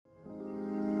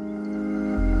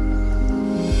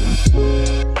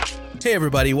Hey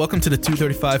everybody, welcome to the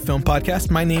 235 Film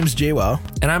Podcast. My name's JWoww.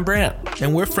 And I'm Brant.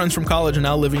 And we're friends from college and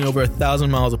now living over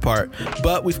 1,000 miles apart.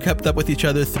 But we've kept up with each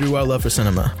other through our love for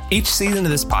cinema. Each season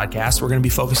of this podcast, we're going to be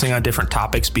focusing on different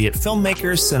topics, be it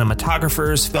filmmakers,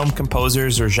 cinematographers, film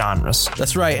composers, or genres.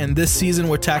 That's right, and this season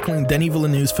we're tackling Denis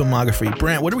Villeneuve's filmography.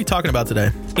 Brant, what are we talking about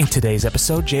today? In today's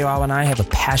episode, JWoww and I have a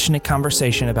passionate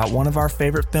conversation about one of our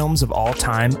favorite films of all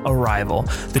time, Arrival,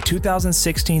 the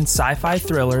 2016 sci-fi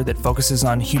thriller that focuses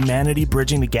on humanity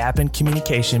bridging the gap in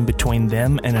communication between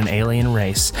them and an alien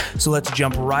race. So let's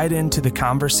jump right into the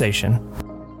conversation.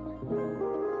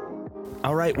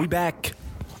 All right, we back.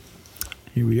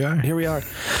 Here we are.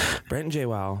 Brant and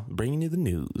JWoww bringing you the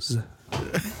news.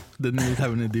 The news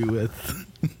having to do with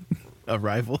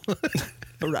Arrival.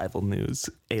 Arrival news.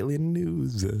 Alien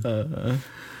news.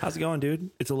 How's it going, dude?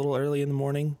 It's a little early in the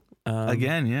morning.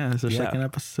 Again, yeah. It's our second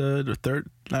episode or third.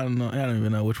 I don't know. I don't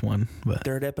even know which one. But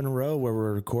third ep in a row where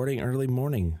we're recording early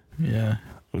morning. Yeah.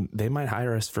 They might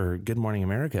hire us for Good Morning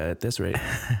America at this rate.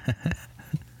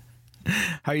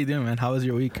 How are you doing, man? How was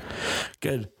your week?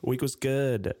 Good. Week was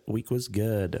good.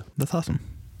 That's awesome.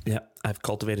 Yeah. I've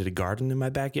cultivated a garden in my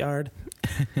backyard.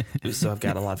 So I've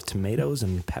got a lot of tomatoes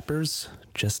and peppers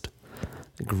just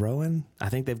growing. I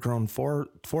think they've grown 4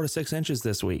 to 6 inches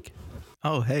this week.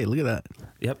 Oh, hey, look at that.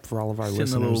 Yep, for all of our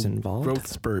listeners involved. Growth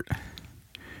spurt.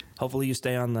 Hopefully you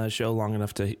stay on the show long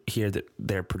enough to hear that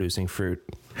they're producing fruit.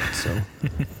 So,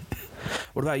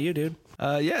 what about you, dude?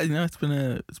 Yeah, it's been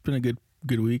a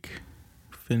good week.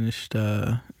 Finished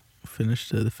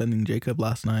Defending Jacob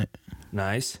last night.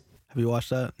 Nice. Have you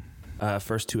watched that?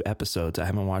 First 2 episodes. I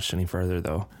haven't watched any further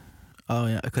though. Oh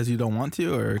yeah, because you don't want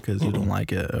to, or because you don't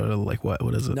like it, or like what?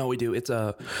 What is it? No, we do. It's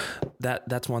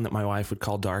that's one that my wife would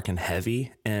call dark and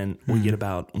heavy, and we get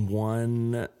about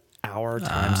 1 hour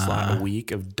time slot a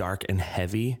week of dark and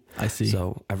heavy. I see.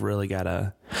 So I've really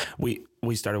got we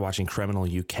started watching Criminal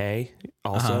UK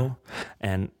also,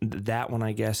 and that one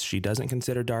I guess she doesn't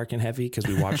consider dark and heavy because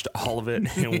we watched all of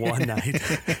it in one night.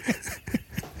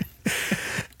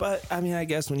 But, I mean, I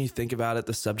guess when you think about it,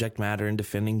 the subject matter in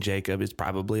Defending Jacob is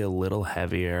probably a little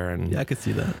heavier. And yeah, I could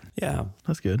see that. Yeah.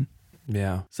 That's good.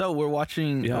 Yeah. So we're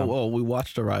watching, we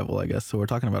watched Arrival, I guess. So we're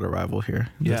talking about Arrival here.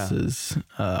 Yeah. This is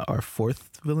our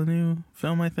 4th Villeneuve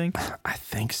film, I think. I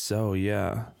think so,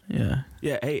 yeah. Yeah.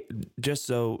 Yeah, hey, just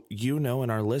so you know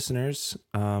and our listeners,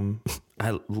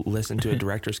 I listened to a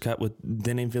director's cut with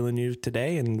Denis Villeneuve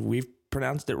today, and we've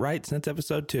pronounced it right since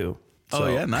episode 2. So,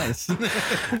 yeah, nice.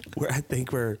 I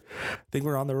think we're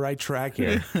on the right track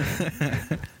here.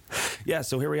 Yeah,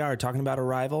 so here we are talking about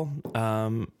Arrival.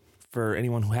 For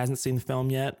anyone who hasn't seen the film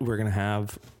yet, we're gonna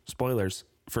have spoilers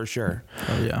for sure.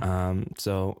 Oh yeah.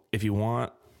 So if you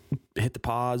want, hit the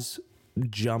pause,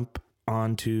 jump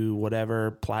onto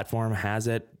whatever platform has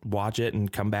it, watch it,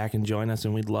 and come back and join us,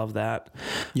 and we'd love that.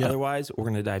 Yep. Otherwise, we're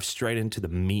gonna dive straight into the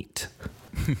meat.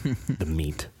 The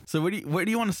meat. So where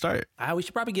do you want to start? We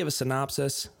should probably give a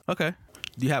synopsis. Okay.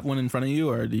 Do you have one in front of you,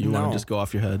 or do you want to just go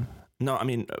off your head? No, I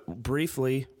mean,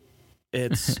 briefly,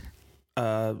 it's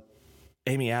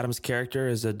Amy Adams' character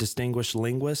is a distinguished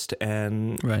linguist,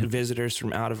 and visitors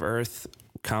from out of Earth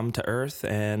come to Earth,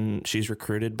 and she's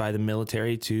recruited by the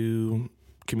military to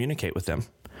communicate with them.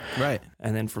 Right.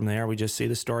 And then from there, we just see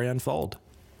the story unfold.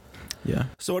 Yeah.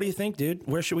 So what do you think, dude?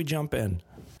 Where should we jump in?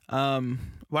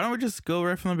 Why don't we just go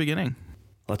right from the beginning?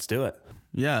 Let's do it.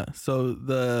 Yeah. So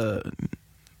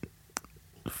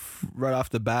right off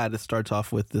the bat, it starts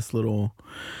off with this little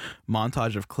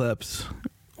montage of clips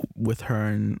with her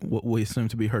and what we assume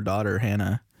to be her daughter,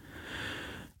 Hannah.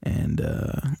 And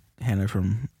Hannah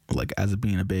from as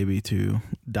being a baby to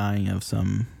dying of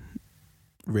some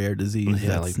rare disease.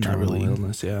 Yeah, that's like not really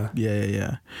illness. Yeah.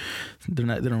 Yeah. They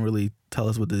don't really tell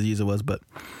us what disease it was, but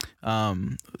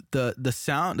the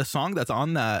song that's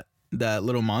on that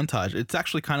little montage, it's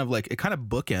actually kind of it kind of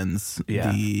bookends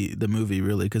the movie,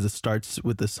 really, because it starts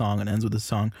with the song and ends with the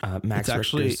song. Max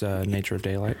Richter's Nature of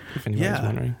Daylight, if anybody's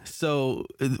wondering. So,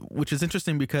 which is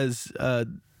interesting because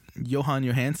Johan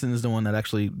Johansson is the one that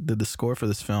actually did the score for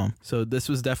this film. So this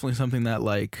was definitely something that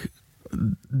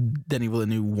Denis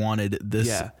Villeneuve wanted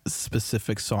this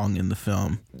specific song in the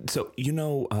film. So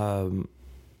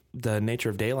the Nature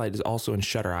of Daylight is also in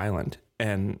Shutter Island,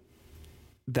 and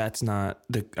that's not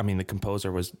the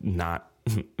composer was not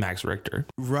Max Richter.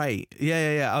 Right.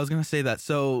 Yeah. I was going to say that.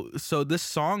 So this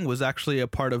song was actually a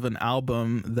part of an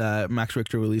album that Max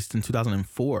Richter released in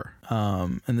 2004.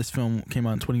 And this film came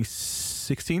out in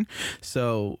 2016.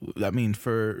 So,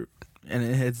 and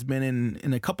it has been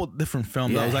in a couple different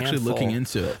films. I was actually looking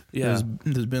into it. Yeah.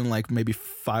 There's been maybe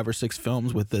 5 or 6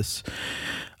 films with this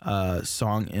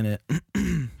song in it.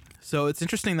 So it's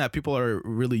interesting that people are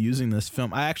really using this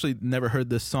film. I actually never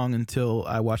heard this song until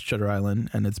I watched Shutter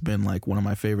Island, and it's been like one of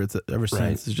my favorites ever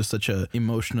since. It's just such a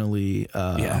emotionally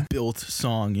built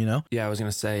song, you know? Yeah, I was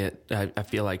gonna say it. I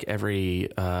feel like every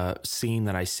scene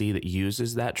that I see that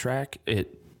uses that track,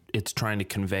 it's trying to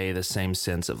convey the same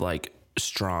sense of like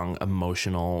strong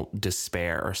emotional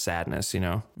despair or sadness, you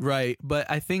know? Right. But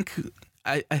I think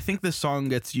this song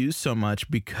gets used so much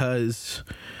because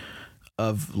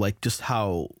of like just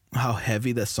how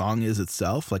heavy the song is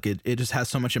itself. Like it just has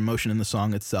so much emotion in the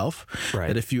song itself, right,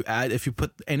 that if you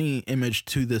put any image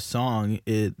to this song,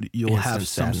 you'll have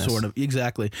some sadness. sort of,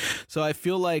 exactly. So I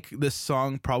feel like this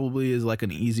song probably is like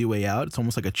an easy way out. It's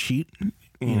almost like a cheat,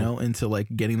 you know, into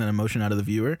like getting that emotion out of the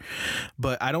viewer.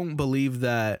 But I don't believe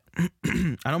that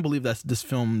this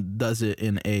film does it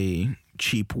in a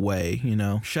cheap way, you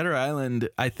know. Shutter Island,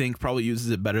 I think, probably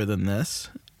uses it better than this,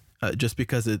 just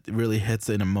because it really hits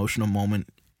an emotional moment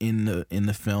in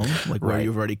the film, like where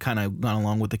you've already kind of gone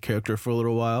along with the character for a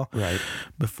little while, right,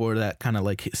 before that kind of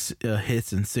like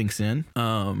hits and sinks in.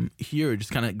 Here it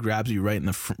just kind of grabs you right in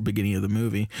the beginning of the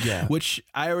movie, which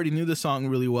I already knew the song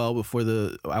really well before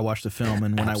I watched the film,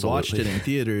 and when I watched it in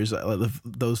theaters,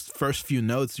 those first few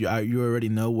notes, you already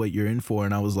know what you're in for,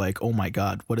 and I was like, oh my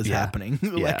god, what is happening?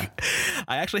 Like,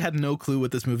 I actually had no clue what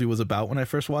this movie was about when I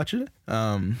first watched it.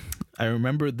 I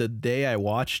remember the day I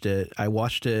watched it. It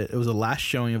was the last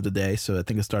showing of the day, so I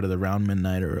think it started around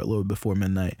midnight or a little before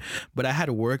midnight. But I had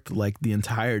worked like the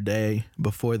entire day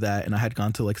before that, and I had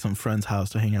gone to like some friend's house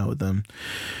to hang out with them.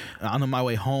 On my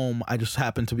way home, I just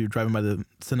happened to be driving by the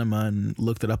cinema and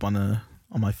looked it up on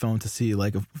my phone to see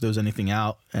like if there was anything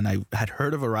out, and I had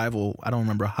heard of Arrival. I don't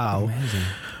remember how. Amazing.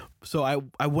 So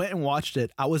I went and watched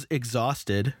it. I was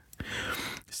exhausted.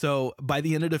 So by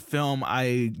the end of the film,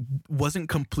 I wasn't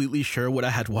completely sure what I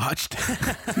had watched.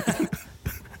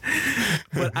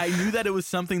 But I knew that it was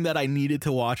something that I needed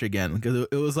to watch again, because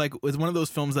it was one of those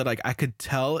films that like I could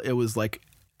tell it was like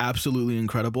absolutely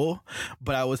incredible,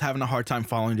 but I was having a hard time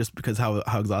following just because how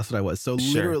exhausted I was. So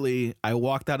literally I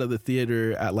walked out of the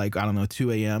theater at like, I don't know,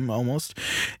 2 a.m. almost,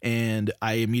 and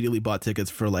I immediately bought tickets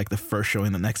for like the first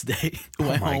showing the next day.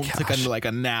 Went home, took like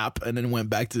a nap, and then went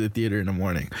back to the theater in the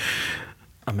morning.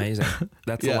 Amazing.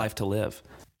 That's the life to live.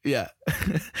 Yeah.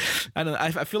 I don't know.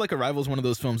 I feel like Arrival is one of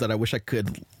those films that I wish I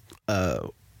could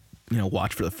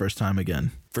watch for the first time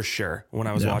again. For sure. When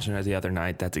I was watching it the other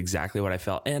night, that's exactly what I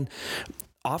felt. And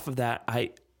off of that,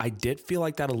 I did feel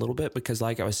like that a little bit, because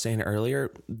like I was saying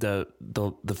earlier, the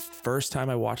first time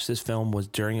I watched this film was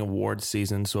during awards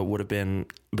season, so it would have been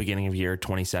beginning of year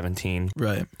 2017.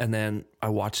 Right. And then I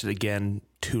watched it again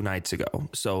 2 nights ago.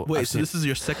 So so this is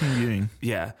your second viewing?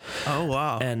 Yeah. Oh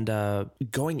wow. And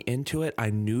going into it,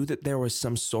 I knew that there was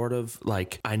some sort of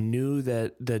like, I knew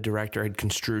that the director had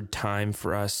construed time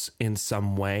for us in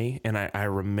some way, and I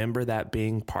remember that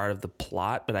being part of the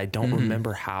plot, but I don't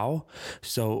remember how.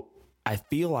 So I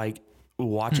feel like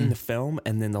watching the film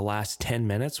and then the last 10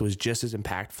 minutes was just as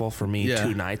impactful for me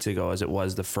 2 nights ago as it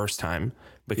was the first time.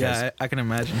 Because I can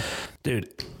imagine. Dude,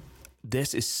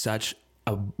 this is such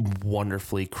a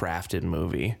wonderfully crafted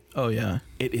movie. Oh yeah.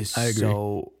 It is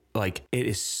so it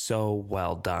is so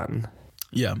well done.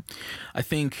 Yeah. I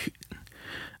think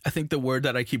the word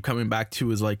that I keep coming back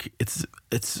to is like it's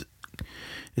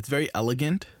very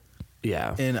elegant.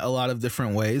 Yeah. In a lot of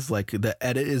different ways. Like the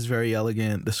edit is very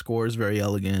elegant, the score is very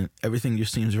elegant, everything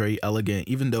just seems very elegant,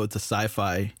 even though it's a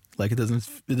sci-fi. Like it doesn't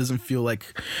feel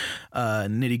like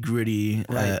nitty gritty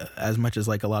as much as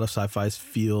like a lot of sci-fis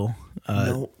feel.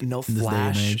 No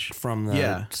flash from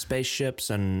the spaceships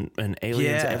and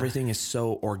aliens. Yeah. Everything is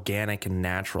so organic and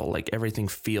natural. Like everything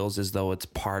feels as though it's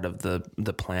part of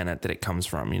the planet that it comes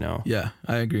from, you know? Yeah,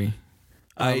 I agree.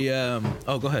 Go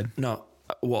ahead. No,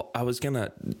 well, I was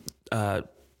gonna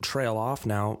trail off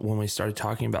now when we started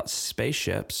talking about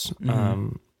spaceships.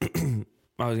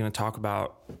 I was going to talk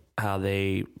about how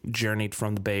they journeyed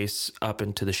from the base up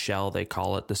into the shell. They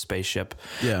call it the spaceship.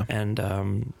 Yeah.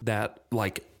 And that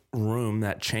like room,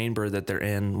 that chamber that they're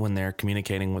in when they're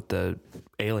communicating with the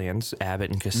aliens, Abbott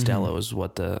and Costello is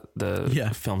what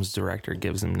the film's director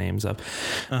gives them names of.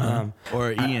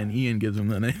 Or Ian gives them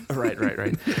the name.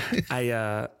 Right.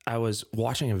 I was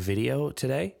watching a video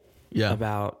today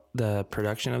about the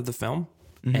production of the film,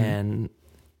 and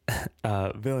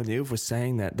Villeneuve was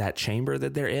saying that chamber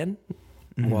that they're in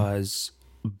was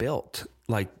built,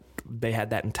 like they had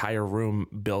that entire room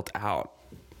built out.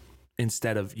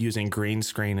 Instead of using green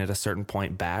screen at a certain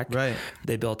point back,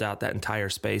 they built out that entire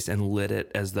space and lit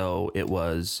it as though it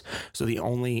was. So the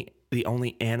only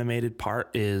animated part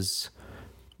is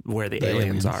where the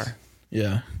aliens are.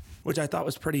 Yeah. which I thought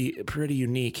was pretty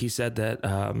unique. He said that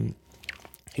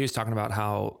he was talking about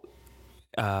how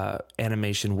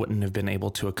animation wouldn't have been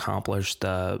able to accomplish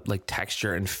the like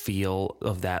texture and feel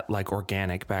of that like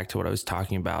organic, back to what I was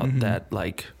talking about, that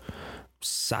like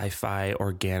sci-fi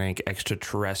organic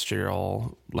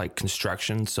extraterrestrial like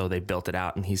construction. So they built it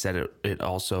out, and he said it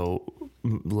also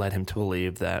led him to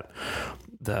believe that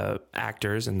the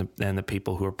actors and the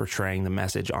people who are portraying the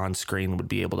message on screen would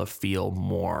be able to feel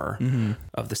more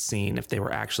of the scene if they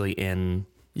were actually in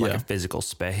like a physical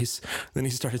space. Then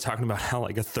he started talking about how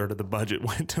like a third of the budget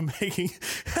went to making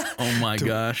oh my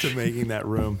gosh, to making that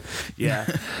room. Yeah,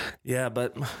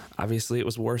 but obviously it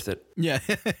was worth it. Yeah.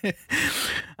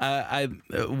 I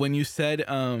when you said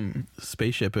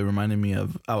spaceship, it reminded me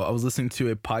of I was listening to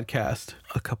a podcast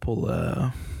a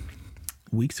couple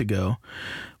weeks ago.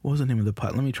 What was the name of the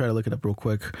pod? Let me try to look it up real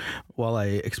quick while I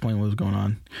explain what was going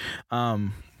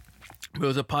on. It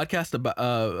was a podcast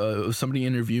about somebody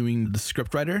interviewing the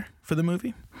scriptwriter for the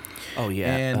movie. Oh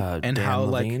yeah, and Dan how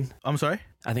Levine? like I'm sorry,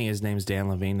 I think his name's Dan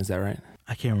Levine. Is that right?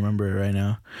 I can't remember it right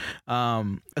now.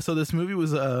 So this movie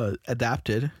was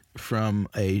adapted from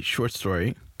a short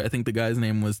story. I think the guy's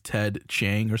name was Ted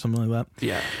Chiang or something like that.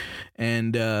 Yeah.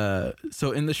 And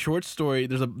so in the short story,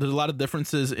 there's a lot of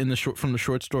differences in from the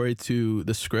short story to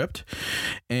the script.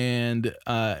 And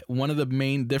one of the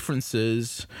main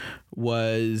differences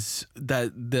was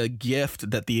that the gift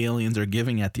that the aliens are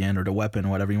giving at the end, or the weapon,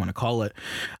 whatever you want to call it,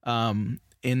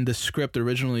 in the script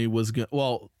originally was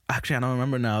actually, I don't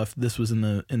remember now if this was in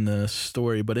the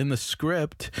story, but in the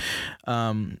script,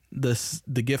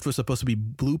 the gift was supposed to be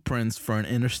blueprints for an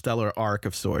interstellar arc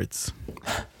of sorts.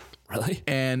 Really?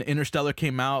 And Interstellar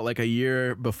came out like a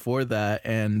year before that,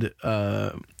 and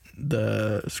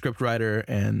the scriptwriter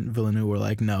and Villeneuve were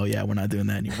like, no, we're not doing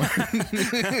that anymore.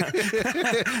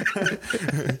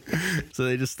 So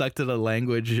they just stuck to the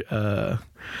language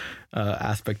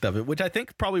aspect of it, which I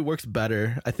think probably works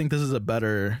better. I think this is a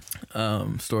better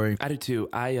story. I do too.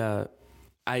 I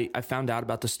found out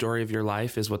about The Story of Your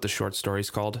Life is what the short story's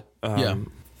called 2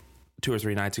 or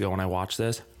 3 nights ago when I watched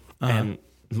this. And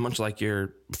much like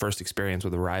your first experience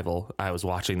with Arrival, I was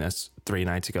watching this 3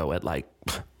 nights ago at like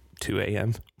 2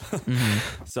 a.m.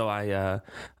 So I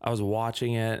was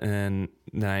watching it, and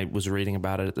then I was reading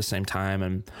about it at the same time,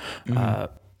 and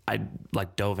I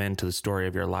like dove into The Story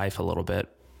of Your Life a little bit.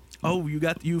 Oh,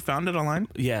 you found it online?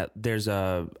 Yeah, there's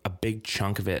a big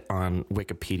chunk of it on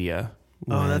Wikipedia.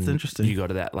 Oh, that's interesting. You go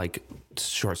to that like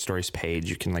short stories page,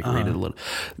 you can like read it a little.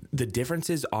 The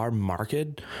differences are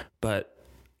marked, but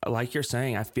like you're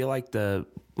saying, I feel like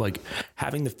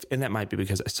having and that might be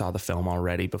because I saw the film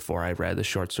already before I read the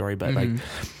short story, but like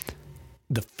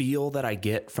the feel that I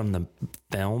get from the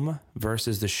film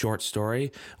versus the short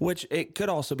story, which it could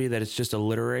also be that it's just a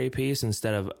literary piece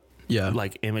instead of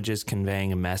like images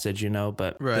conveying a message,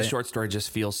 but the short story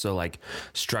just feels so like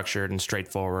structured and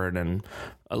straightforward and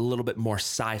a little bit more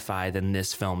sci-fi than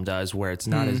this film does, where it's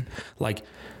not as like,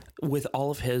 with all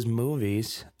of his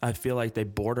movies, I feel like they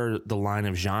border the line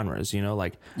of genres,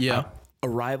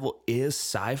 Arrival is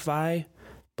sci-fi,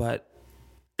 but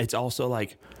it's also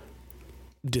like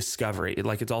discovery.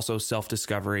 Like it's also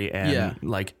self-discovery and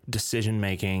like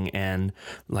decision-making and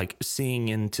like seeing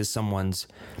into someone's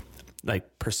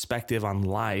like perspective on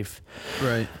life.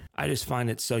 Right. I just find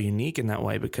it so unique in that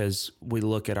way, because we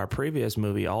look at our previous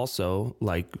movie also,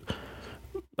 like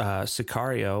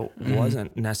Sicario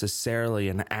wasn't necessarily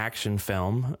an action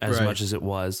film as much as it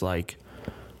was like,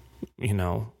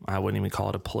 I wouldn't even call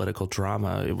it a political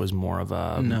drama. It was more of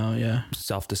a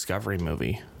self-discovery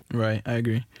movie. Right. I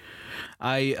agree.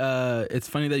 It's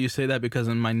funny that you say that, because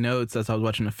in my notes as I was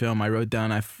watching the film, I wrote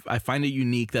down, I find it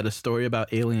unique that a story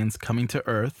about aliens coming to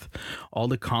Earth, all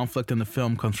the conflict in the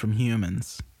film comes from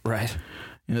humans. Right.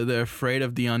 They're afraid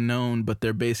of the unknown, but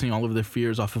they're basing all of their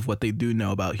fears off of what they do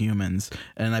know about humans.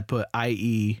 And I put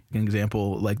i.e. an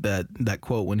example like that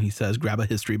quote when he says, grab a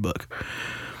history book.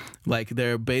 Like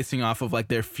they're basing off of like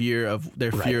their fear of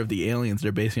the aliens.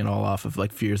 They're basing it all off of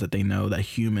like fears that they know that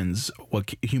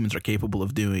what humans are capable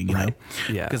of doing, you know?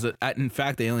 Yeah. Because in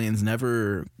fact, the aliens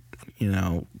never,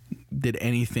 did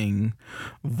anything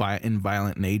in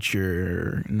violent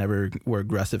nature, never were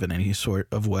aggressive in any sort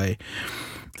of way.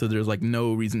 So there's like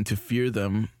no reason to fear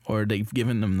them, or they've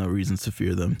given them no reasons to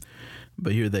fear them.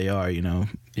 But here they are,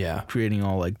 creating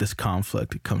all like this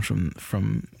conflict. It comes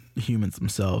from humans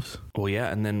themselves. Well,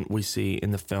 yeah. And then we see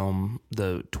in the film,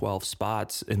 the 12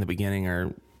 spots in the beginning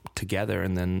are together,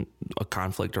 and then a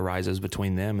conflict arises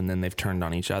between them, and then they've turned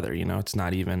on each other. It's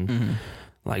not even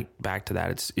like back to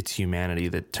that, it's humanity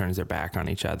that turns their back on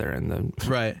each other, and the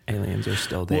Right. aliens are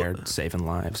still there saving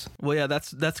lives. Well, yeah,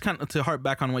 that's kind of to harp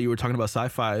back on what you were talking about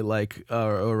sci-fi, like,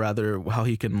 or rather how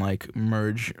he can like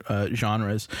merge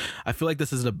genres. I feel like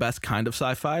this is the best kind of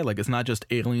sci-fi. Like, it's not just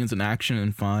aliens and action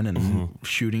and fun and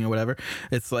shooting or whatever.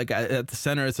 It's like at the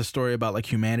center, it's a story about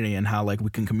like humanity and how like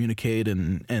we can communicate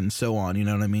and so on. You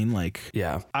know what I mean? Like,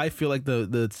 Yeah. I feel like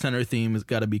the center theme has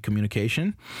got to be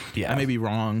communication. Yeah. I may be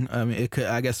wrong. I mean,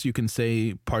 I guess you can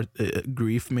say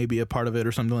grief may be a part of it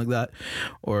or something like that,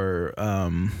 or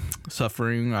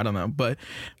suffering. I don't know, but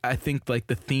I think like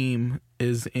the theme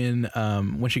is in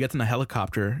when she gets in a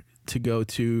helicopter to go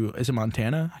to, is it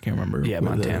Montana? I can't remember. Yeah, where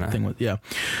Montana. The thing was. Yeah,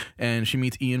 and she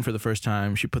meets Ian for the first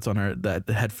time. She puts on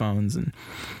the headphones and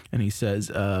he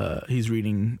says he's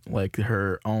reading like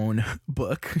her own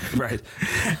book, Right.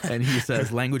 and he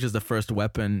says language is the first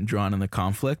weapon drawn in the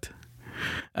conflict.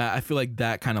 I feel like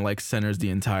that kind of like centers the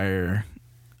entire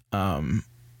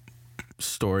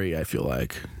story. I feel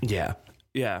like. Yeah.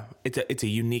 Yeah. It's a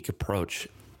unique approach.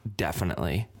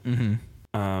 Definitely.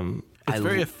 It's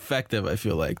very effective. I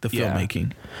feel like the Yeah.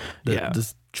 filmmaking,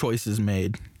 the choices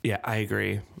made. Yeah, I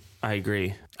agree.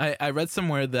 I read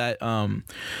somewhere that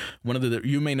one of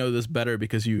you may know this better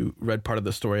because you read part of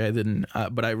the story. I didn't,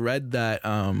 but I read that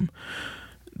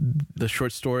the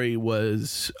short story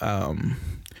was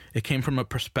it came from a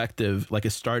perspective, like it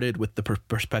started with the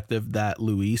perspective that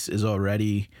Louise is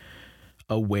already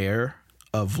aware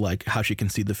of like how she can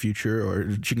see the future,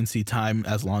 or she can see time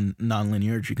as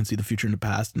non-linear. She can see the future and the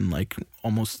past, and like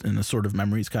almost in a sort of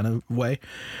memories kind of way.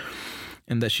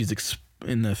 And that she's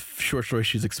in the short story,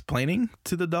 she's explaining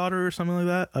to the daughter or something like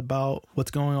that about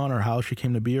what's going on or how she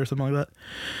came to be or something like that.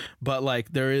 But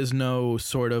like there is no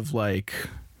sort of like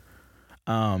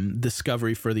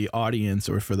discovery for the audience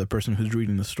or for the person who's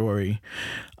reading the story.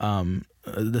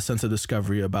 The sense of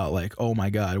discovery about like, oh my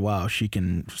God, wow, she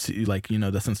can see, like, you know,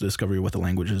 the sense of discovery of what the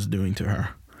language is doing to her.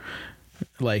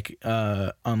 Like,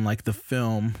 unlike the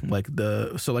film, like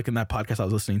like in that podcast I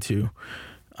was listening to,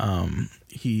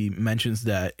 he mentions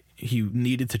that he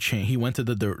needed to change. He went to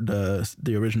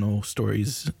the original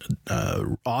story's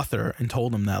author and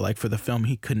told him that like for the film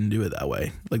he couldn't do it that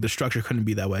way. Like the structure couldn't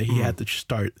be that way. He had to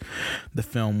start the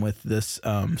film with this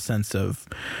sense of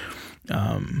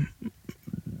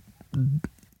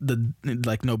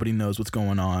like nobody knows what's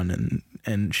going on,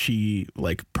 and she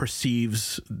like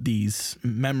perceives these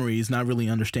memories, not really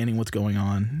understanding what's going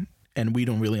on. And we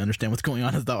don't really understand what's going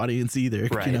on as the audience either,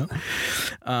 Right. you know?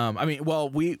 I mean, well,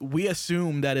 we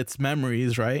assume that it's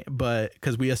memories, right? But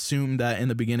because we assume that in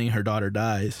the beginning her daughter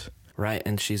dies. Right.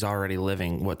 And she's already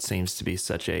living what seems to be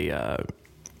such a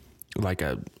like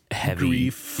a heavy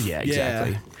Grief. Yeah,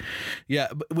 exactly. Yeah,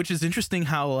 which is interesting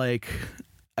how like,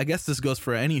 I guess this goes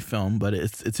for any film, but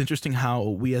it's interesting how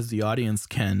we as the audience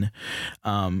can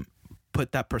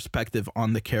put that perspective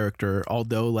on the character.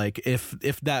 Although like if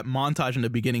that montage in the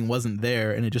beginning wasn't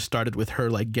there and it just started with her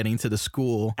like getting to the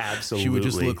school, Absolutely. she would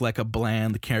just look like a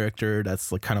bland character that's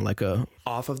like kind of like a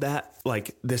Off of that,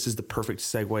 like this is the perfect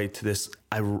segue to this.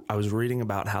 I was reading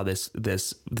about how this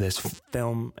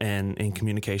film and in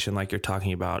communication, like you're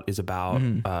talking about, is about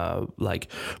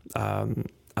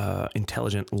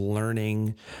intelligent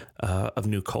learning of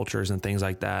new cultures and things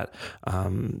like that,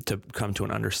 to come to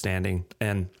an understanding.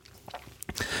 And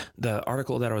the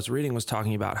article that I was reading was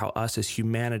talking about how us as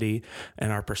humanity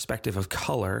and our perspective of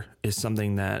color is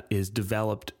something that is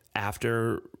developed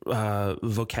after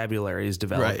vocabulary is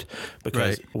developed,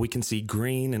 because we can see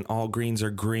green and all greens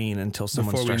are green until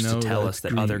someone Before we starts to know tell that us that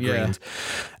green- other yeah. greens.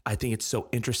 I think it's so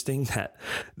interesting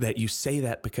that you say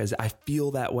that, because I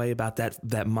feel that way about that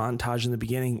montage in the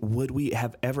beginning. Would we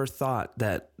have ever thought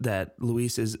that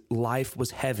Luis's life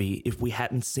was heavy if we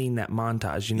hadn't seen that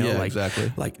montage? You know, Yeah, like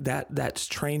exactly. like that's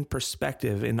trained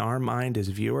perspective in our mind as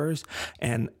viewers,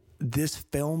 and this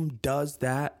film does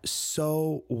that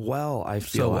so well. I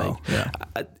feel So like well,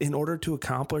 yeah. In order to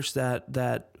accomplish that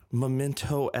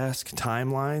Memento-esque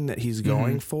timeline that he's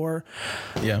going for,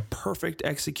 yeah. perfect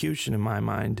execution in my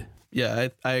mind. Yeah,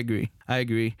 I agree.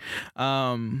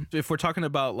 If we're talking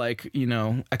about like, you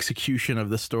know, execution of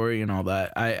the story and all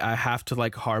that, I have to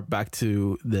like harp back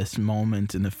to this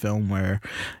moment in the film where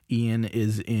Ian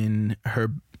is in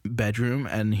her bedroom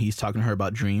and he's talking to her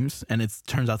about dreams, and it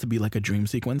turns out to be like a dream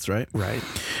sequence, right? Right.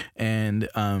 And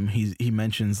he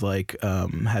mentions like,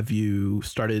 have you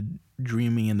started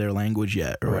dreaming in their language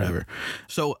yet or whatever?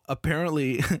 So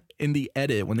apparently in the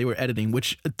edit, when they were editing,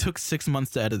 which it took 6 months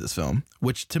to edit this film,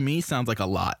 which to me sounds like a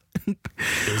lot.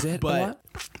 Is it But a lot?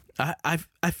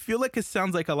 I feel like it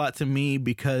sounds like a lot to me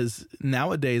because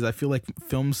nowadays I feel like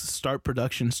films start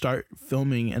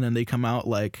filming, and then they come out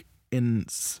like in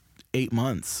 8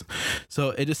 months.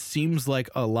 So it just seems like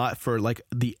a lot for like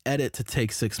the edit to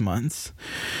take 6 months.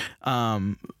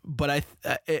 But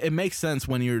it makes sense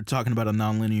when you're talking about a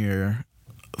nonlinear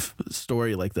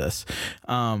story like this.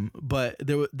 But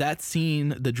that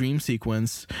scene, the dream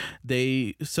sequence,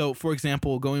 so for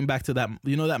example, going back to that,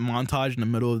 that montage in the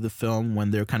middle of the film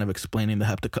when they're kind of explaining the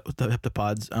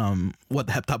heptapods,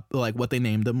 what they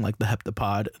named them, like the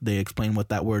heptapod, they explain what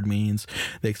that word means.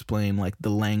 They explain like the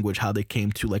language, how they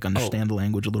came to like understand the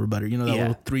language a little better. That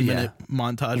little 3-minute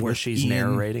montage where she's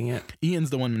narrating it.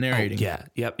 Ian's the one narrating.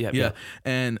 Yep.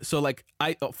 And so like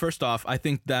first off, I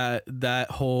think that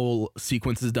whole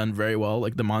sequence is done very well.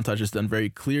 Like the montage is done very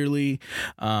clearly.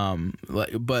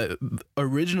 But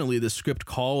originally the script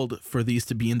called for these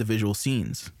to be individual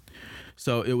scenes.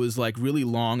 So it was like really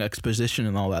long exposition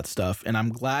and all that stuff. And I'm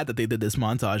glad that they did this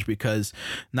montage because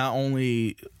not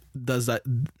only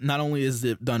is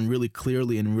it done really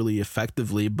clearly and really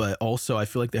effectively, but also I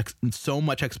feel like so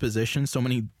much exposition, so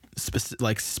many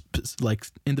like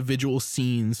individual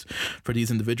scenes for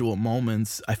these individual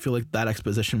moments. I feel like that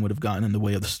exposition would have gotten in the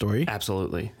way of the story.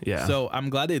 Absolutely. Yeah. So I'm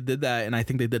glad they did that, and I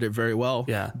think they did it very well.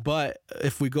 Yeah. But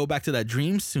if we go back to that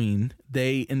dream scene,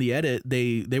 in the edit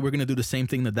they were going to do the same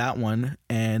thing to that one,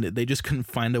 and they just couldn't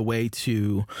find a way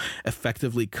to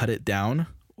effectively cut it down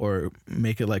or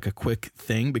make it like a quick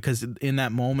thing, because in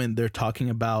that moment they're talking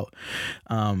about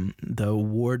the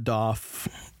ward off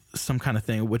some kind of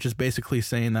thing, which is basically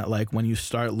saying that like when you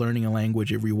start learning a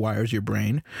language, it rewires your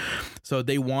brain. So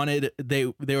they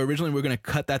originally were going to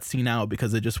cut that scene out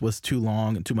because it just was too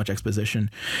long and too much exposition,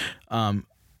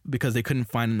 because they couldn't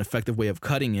find an effective way of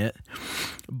cutting it.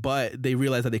 But they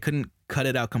realized that they couldn't cut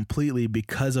it out completely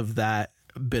because of that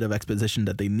bit of exposition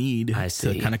that they need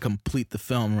to kind of complete the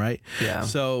film, right? Yeah.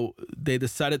 So they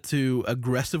decided to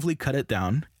aggressively cut it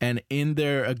down, and in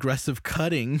their aggressive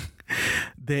cutting,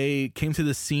 they came to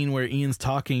the scene where Ian's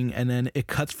talking, and then it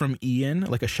cuts from Ian,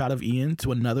 like a shot of Ian,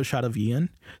 to another shot of Ian.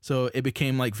 So it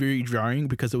became like very jarring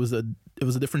because it was a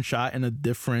different shot and a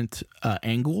different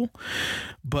angle,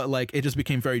 but like it just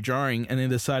became very jarring. And they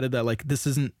decided that like this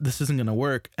isn't gonna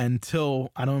work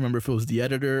until, I don't remember if it was the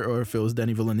editor or if it was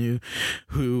Denis Villeneuve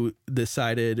who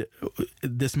decided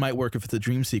this might work if it's a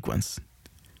dream sequence.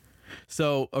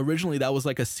 So originally that was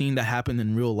like a scene that happened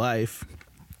in real life,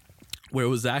 where it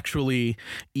was actually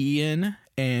Ian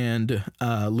and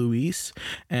Luis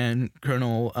and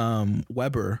Colonel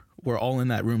Weber were all in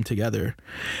that room together.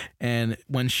 And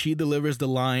when she delivers the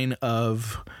line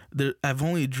of I've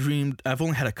only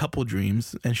had a couple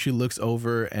dreams, and she looks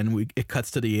over and it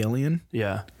cuts to the alien,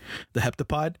 the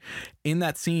heptapod. In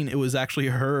that scene, it was actually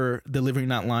her delivering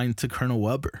that line to Colonel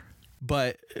Weber.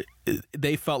 But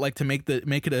they felt like to make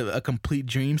it a complete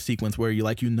dream sequence where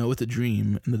it's a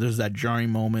dream, and there's that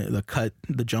jarring moment,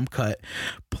 the jump cut,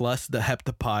 plus the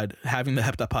heptapod. Having the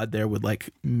heptapod there would like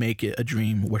make it a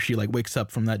dream where she like wakes up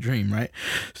from that dream, right?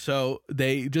 So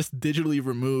they just digitally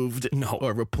removed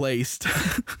or replaced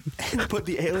and put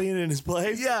the alien in his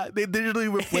place. Yeah, they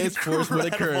digitally replaced Forrest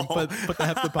Whitaker and put the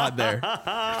heptapod there,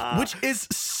 which is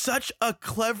such a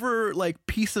clever like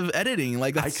piece of editing.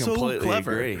 Like that's so clever. I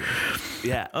completely agree.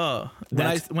 Yeah.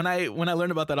 When I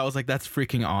learned about that, I was like, that's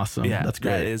freaking awesome. Yeah, that's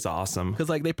great. That is awesome. Because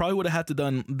like they probably would have had to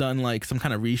done like some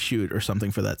kind of reshoot or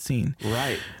something for that scene.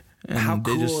 Right. And how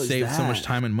cool they just is saved that? so much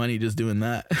time and money just doing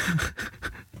that.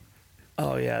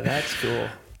 Oh yeah, that's cool.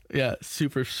 Yeah,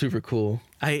 super, super cool.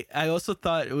 I also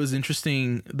thought it was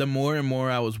interesting. The more and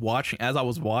more I was watching,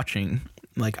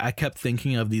 like I kept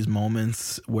thinking of these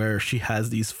moments where she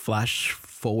has these flash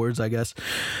forwards, I guess,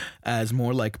 as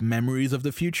more like memories of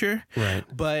the future. Right.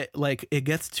 But like it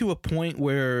gets to a point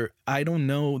where I don't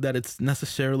know that it's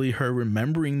necessarily her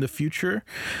remembering the future,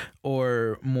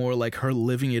 or more like her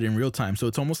living it in real time. So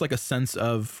it's almost like a sense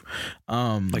of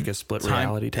like a split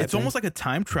reality type It's almost like a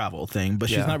time travel thing, but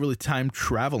she's not really time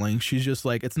traveling. She's just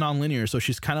like, it's non-linear. So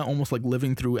she's kind of almost like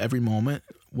living through every moment.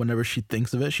 Whenever she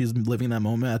thinks of it, she's living that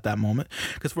moment at that moment.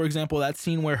 Because, for example, that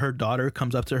scene where her daughter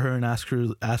comes up to her and asks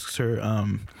her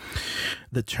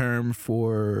the term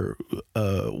for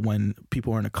when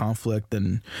people are in a conflict,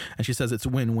 and she says it's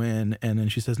win-win, and then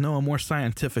she says, no, a more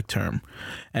scientific term.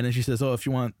 And then she says, oh, if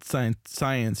you want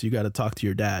science, you got to talk to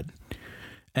your dad.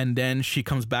 And then she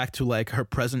comes back to like her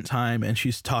present time, and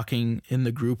she's talking in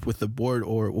the group with the board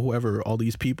or whoever, all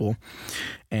these people.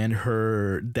 And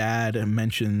her dad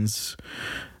mentions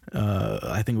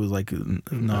I think it was like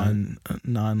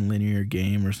non-linear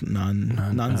game or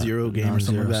non-zero game or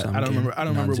something like that. I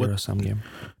don't remember what sum game.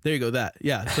 There you go. That.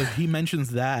 Yeah. So he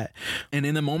mentions that. And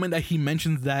in the moment that he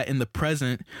mentions that in the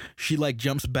present, she like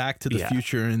jumps back to the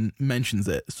future and mentions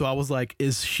it. So I was like,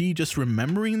 is she just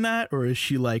remembering that? Or is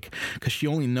she like, because she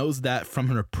only knows that from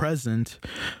her present,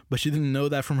 but she didn't know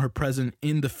that from her present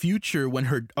in the future when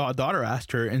her daughter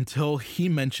asked her until he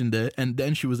mentioned it. And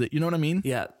then she was, you know what I mean?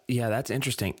 Yeah. Yeah. That's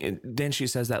interesting. Then she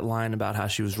says that line about how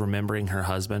she was remembering her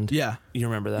husband. Yeah. You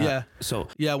remember that? Yeah. So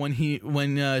yeah, when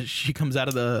she comes out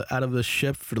of the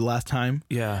ship for the last time.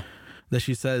 Yeah. That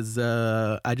she says,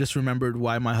 I just remembered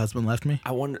why my husband left me.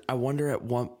 I wonder at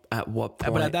what point.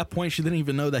 But at that point, she didn't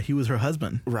even know that he was her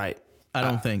husband. Right. I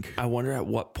don't think. I wonder at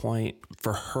what point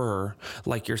for her,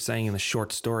 like you're saying in the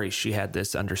short story, she had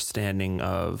this understanding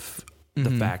of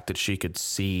the fact that she could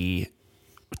see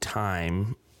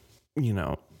time, you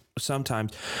know,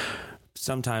 sometimes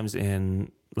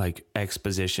in like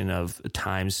exposition of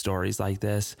time stories like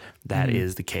this, that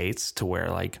is the case, to where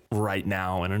like right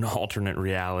now in an alternate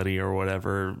reality or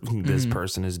whatever, this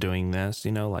person is doing this,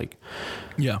 you know, like,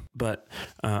 yeah. But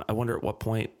I wonder at what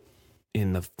point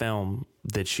in the film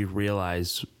did she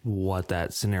realize what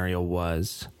that scenario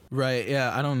was? Right.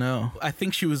 Yeah. I don't know. I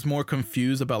think she was more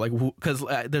confused about like, because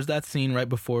there's that scene right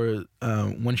before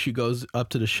when she goes up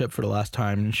to the ship for the last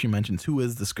time and she mentions, who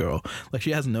is this girl? Like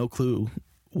she has no clue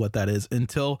what that is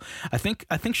until I think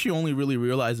she only really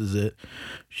realizes it.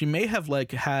 She may have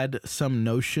like had some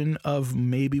notion of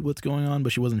maybe what's going on,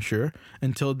 but she wasn't sure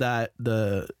until that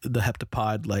the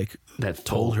heptapod like That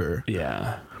told her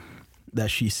that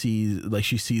she sees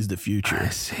the future.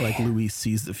 Like Louise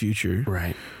sees the future.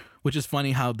 Right. Which is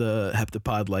funny how the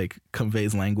heptapod like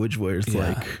conveys language where it's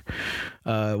like,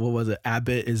 what was it?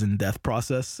 Abbott is in death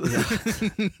process. Yeah.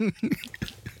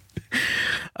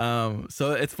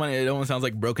 So it's funny. It almost sounds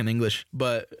like broken English,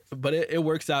 but it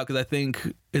works out because I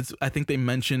think they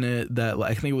mention it that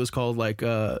like, I think it was called like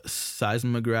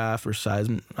seismograph or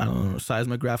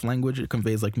seismograph language. It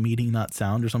conveys like meaning, not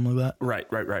sound, or something like that.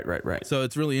 Right. So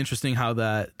it's really interesting how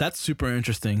that's super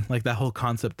interesting. Like that whole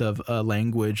concept of a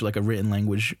language, like a written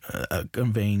language,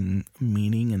 conveying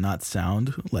meaning and not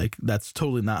sound. Like that's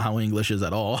totally not how English is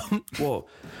at all. Well.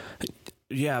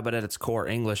 Yeah, but at its core,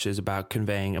 English is about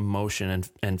conveying emotion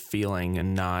and feeling,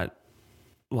 and not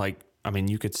like, I mean,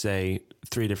 you could say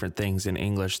three different things in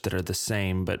English that are the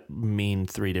same, but mean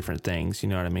three different things. You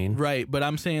know what I mean? Right. But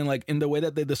I'm saying like in the way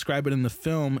that they describe it in the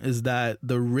film is that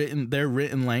their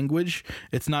written language,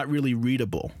 it's not really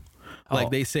readable. Like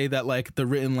they say that like the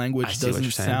written language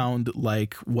doesn't sound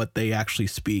like what they actually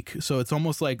speak. So it's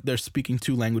almost like they're speaking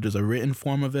two languages, a written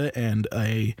form of it and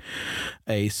a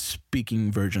speaking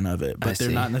version of it. But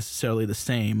they're not necessarily the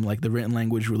same. Like the written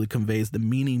language really conveys the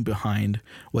meaning behind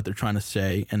what they're trying to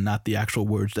say and not the actual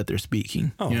words that they're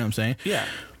speaking. You know what I'm saying? Yeah.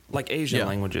 Like Asian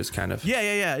languages, kind of.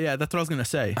 Yeah. That's what I was gonna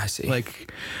say. I see.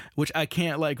 Like, which I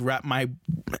can't like wrap my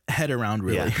head around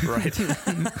really. Yeah, right.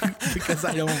 Because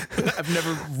I've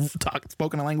never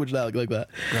spoken a language like that.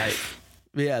 Right.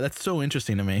 But yeah, that's so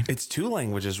interesting to me. It's two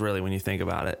languages really when you think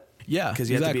about it. Yeah, because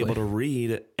you have to be able to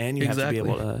read and you have to be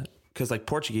able to. Because like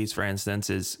Portuguese, for instance,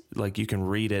 is like you can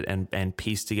read it and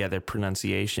piece together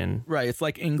pronunciation. Right. It's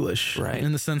like English. Right.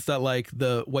 In the sense that like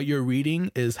what you're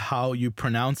reading is how you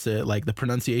pronounce it. Like the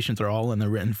pronunciations are all in the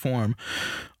written form.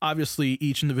 Obviously,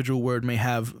 each individual word may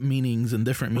have meanings and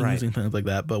different meanings and things like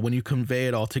that. But when you convey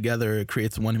it all together, it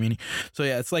creates one meaning. So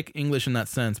yeah, it's like English in that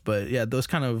sense. But yeah, those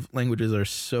kind of languages are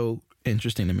so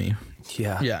interesting to me.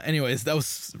 Yeah. Anyways, that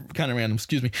was kind of random.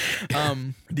 Excuse me.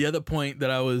 The other point that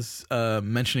I was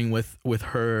mentioning with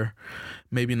her,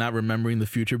 maybe not remembering the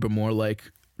future, but more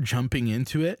like jumping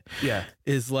into it. Yeah,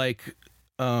 is like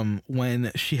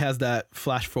when she has that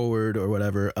flash forward or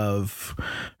whatever of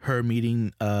her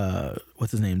meeting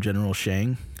what's his name, General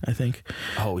Shang, I think.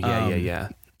 Oh yeah.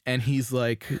 And he's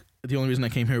like, the only reason I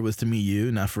came here was to meet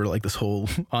you, not for like this whole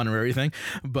honorary thing.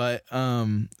 But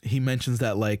he mentions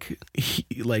that like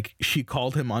she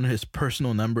called him on his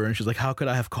personal number, and she's like, "How could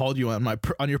I have called you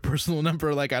on your personal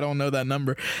number? Like I don't know that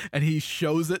number." And he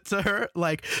shows it to her.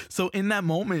 Like, so in that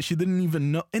moment, she didn't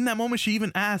even know. In that moment, she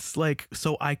even asked like,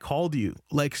 "So I called you?"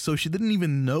 Like, so she didn't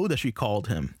even know that she called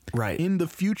him. Right. In the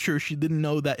future, she didn't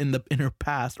know that in her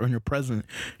past or in her present,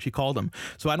 she called him.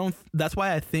 So that's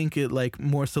why I think it like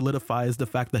more solidifies the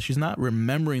fact that she's not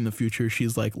remembering the future.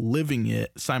 She's like living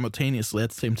it simultaneously at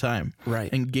the same time. Right.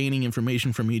 And gaining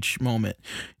information from each moment.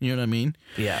 You know what I mean?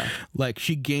 Yeah. Like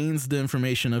she gains the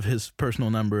information of his personal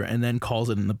number and then calls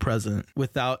it in the present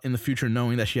without in the future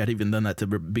knowing that she had even done that to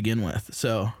begin with.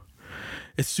 So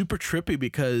it's super trippy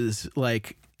because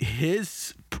like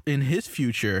his in his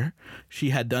future, she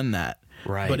had done that.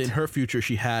 Right. But in her future,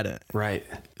 she hadn't. Right.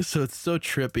 So it's so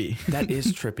trippy. That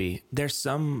is trippy. There's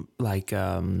some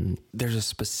there's a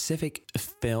specific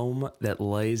film that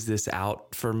lays this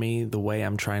out for me the way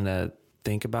I'm trying to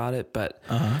think about it, but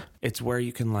it's where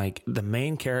you can the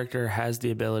main character has the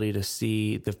ability to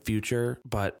see the future,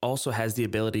 but also has the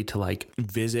ability to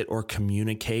visit or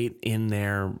communicate in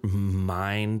their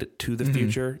mind to the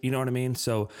future. You know what I mean?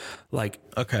 So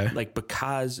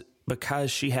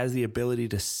because she has the ability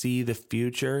to see the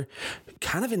future,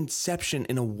 kind of Inception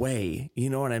in a way,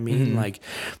 you know what I mean?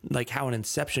 Like how in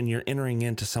Inception you're entering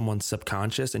into someone's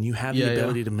subconscious and you have the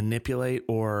ability to manipulate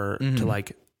or to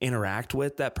interact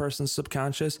with that person's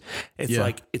subconscious.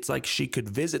 It's like she could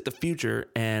visit the future,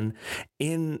 and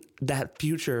in that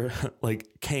future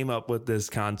came up with this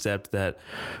concept that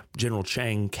General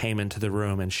Chang came into the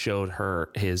room and showed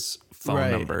her his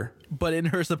phone number. But in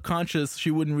her subconscious, she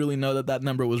wouldn't really know that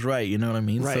number was right. You know what I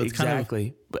mean? Right, so it's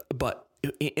exactly. But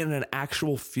in an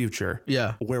actual future,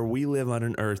 where we live on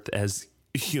an Earth as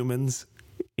humans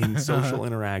in social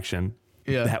interaction,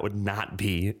 that would not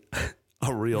be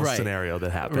a real scenario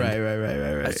that happened.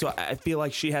 Right. So I feel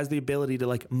like she has the ability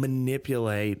to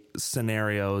manipulate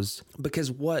scenarios,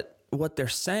 because what they're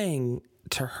saying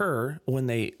to her when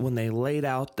they laid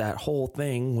out that whole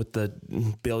thing with the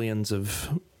billions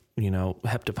of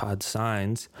heptapod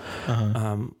signs,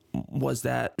 was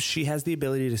that she has the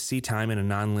ability to see time in a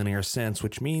nonlinear sense,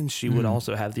 which means she would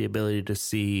also have the ability to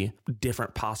see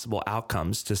different possible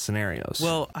outcomes to scenarios.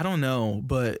 Well, I don't know,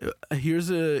 but here's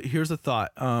a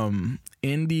thought.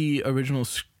 In the original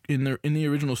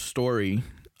story,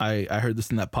 I heard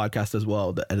this in that podcast as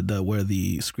well, where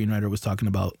the screenwriter was talking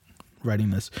about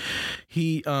writing this.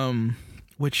 He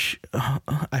which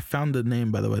I found the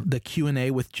name, by the way, the Q&A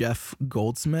with Jeff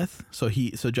Goldsmith. So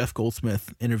Jeff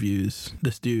Goldsmith interviews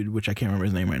this dude, which I can't remember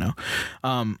his name right now.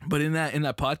 But in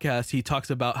that podcast, he talks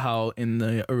about how in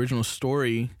the original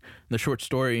story, the short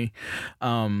story,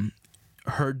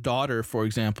 her daughter, for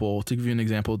example, to give you an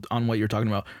example on what you're talking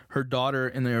about, her daughter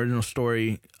in the original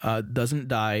story doesn't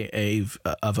die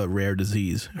of a rare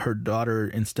disease. Her daughter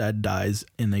instead dies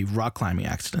in a rock climbing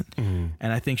accident. And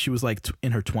I think she was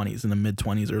in her 20s, in the mid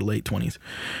 20s or late 20s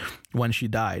when she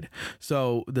died.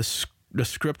 So the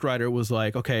script writer was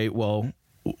like, okay, well,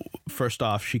 first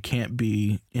off, she can't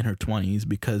be in her 20s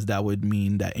because that would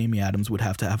mean that Amy Adams would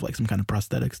have to have some kind of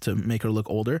prosthetics to make her look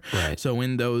older. Right. So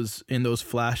in those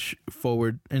flash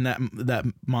forward, in that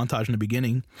montage in the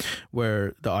beginning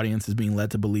where the audience is being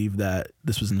led to believe that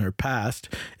this was in her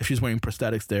past, if she's wearing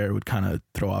prosthetics there, it would kind of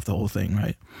throw off the whole thing,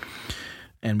 right?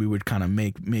 And we would kind of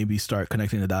maybe start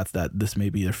connecting the dots that this may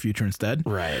be their future instead.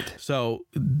 Right. So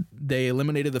they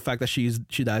eliminated the fact that she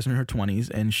dies in her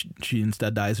 20s and she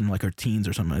instead dies in her teens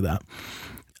or something like that.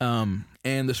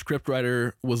 And the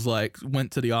scriptwriter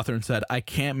went to the author and said, I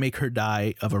can't make her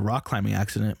die of a rock climbing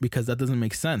accident because that doesn't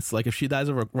make sense. If she dies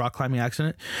of a rock climbing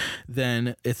accident,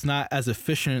 then it's not as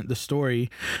efficient, the story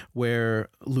where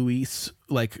Luis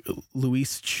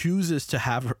chooses to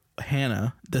have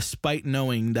Hannah despite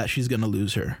knowing that she's going to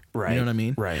lose her. Right. You know what I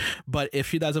mean? Right. But if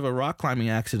she dies of a rock climbing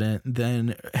accident,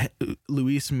 then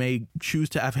Luis may choose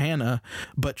to have Hannah,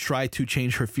 but try to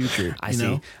change her future. I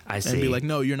see. And be like,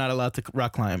 no, you're not allowed to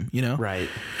rock climb, Right.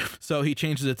 So he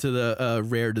changes it to the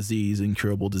rare disease,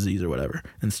 incurable disease or whatever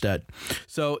instead.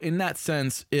 So in that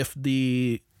sense, if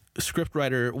the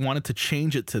scriptwriter wanted to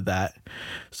change it to that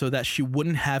so that she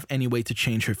wouldn't have any way to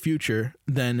change her future,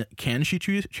 then can she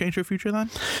change her future then?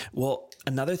 Well,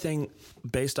 another thing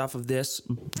based off of this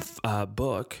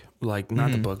book, not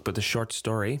the book, but the short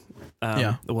story,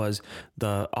 was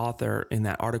the author in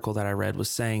that article that I read was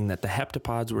saying that the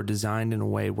heptapods were designed in a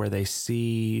way where they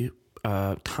see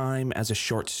time as a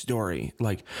short story.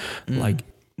 Like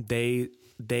they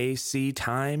see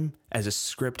time as a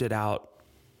scripted out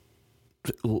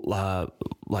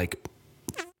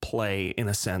play, in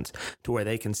a sense, to where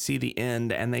they can see the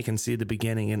end and they can see the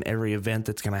beginning and every event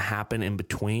that's going to happen in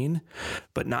between,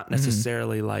 but not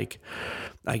necessarily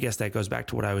I guess that goes back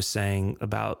to what I was saying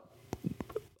about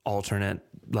alternate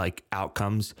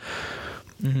outcomes.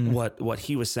 What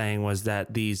he was saying was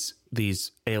that these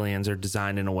aliens are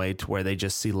designed in a way to where they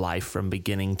just see life from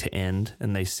beginning to end,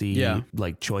 and they see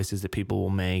choices that people will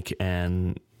make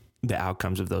and the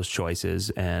outcomes of those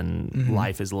choices, and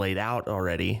life is laid out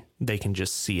already. They can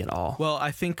just see it all. Well,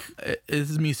 I think this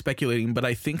is me speculating, but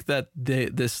I think that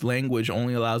this language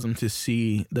only allows them to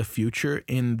see the future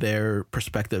in their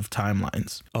perspective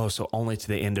timelines. Oh, so only to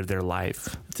the end of their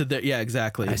life. Yeah,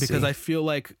 exactly. Because I feel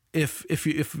like if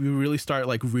you really start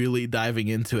like really diving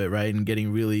into it, right, and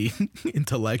getting really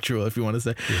intellectual, if you want to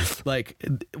say, like,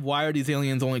 why are these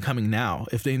aliens only coming now?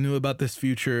 If they knew about this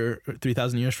future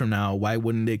 3,000 years from now, why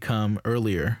wouldn't they come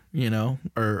earlier, you know,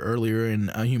 or earlier in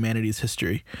humanity's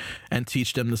history, and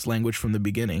teach them this language from the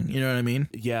beginning? You know what I mean?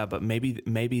 Yeah, but maybe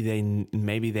they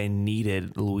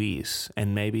needed Luis,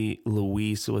 and maybe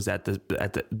Luis was at the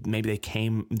maybe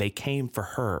they came for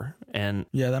her, and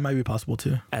yeah, that might be possible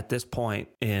too. At this point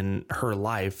in her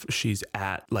life, she's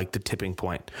at like the tipping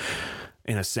point,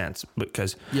 in a sense,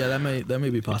 because yeah, that may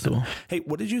be possible. Hey,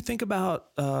 what did you think about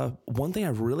one thing I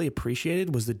really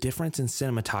appreciated was the difference in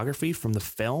cinematography from the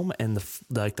film and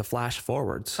the flash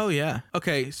forwards. Oh yeah.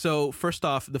 Okay, so first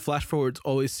off, the flash forwards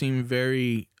always seem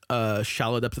very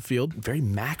shallow depth of field, very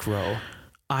macro.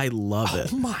 I love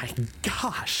it. Oh my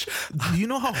gosh. Do you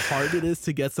know how hard it is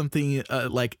to get something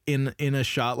like in a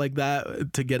shot like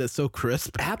that, to get it so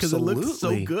crisp? Absolutely. Because it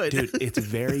looks so good. Dude, it's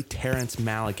very Terrence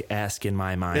Malick-esque in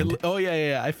my mind.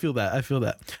 Yeah. I feel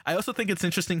that. I also think it's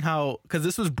interesting how, because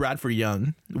this was Bradford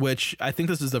Young, which I think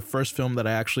this is the first film that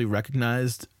I actually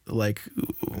recognized, like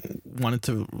wanted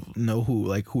to know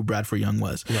who Bradford Young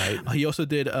was. Right. He also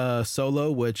did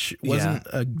Solo, which wasn't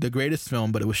the greatest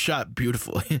film, but it was shot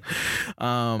beautifully.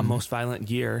 A Most Violent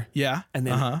Year. Yeah. And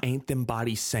then Ain't Them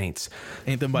Body Saints.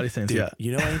 Ain't Them Body Saints, Dude, yeah.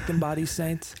 You know Ain't Them Body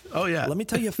Saints? Oh, yeah. Let me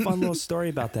tell you a fun little story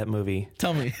about that movie.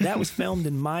 Tell me. That was filmed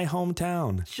in my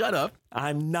hometown. Shut up.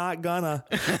 I'm not gonna.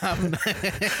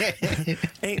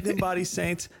 Ain't Them Body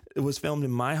Saints. It was filmed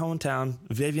in my hometown,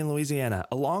 Vivian, Louisiana,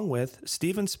 along with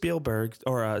Steven Spielberg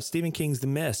or Stephen King's The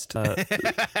Mist,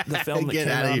 the film that Get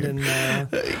came out of out here. in.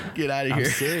 Get out of I'm here.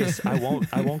 serious. I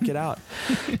won't get out.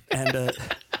 And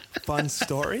fun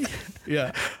story.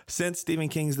 Yeah. Since Stephen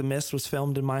King's The Mist was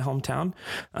filmed in my hometown.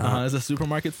 Is the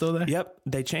supermarket still there? Yep.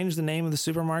 They changed the name of the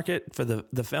supermarket for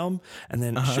the film. And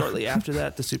then shortly after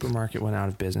that, the supermarket went out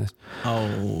of business.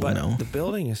 Oh, But no. the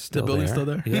building is still there. The building's still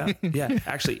there? Yeah. Yeah.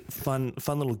 Actually, fun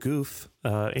little goof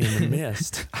in The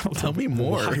Mist. I don't Tell know me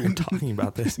more. why we're talking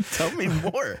about this. Tell me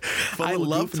more. I little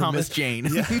love goof in The Thomas Mist. Jane.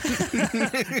 Yeah.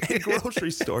 And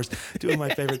grocery stores, two of my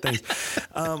favorite things.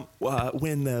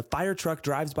 When the fire truck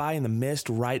drives by in the mist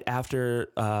right after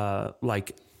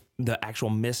like the actual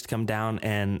mist come down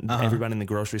and everybody in the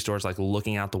grocery store is like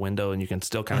looking out the window and you can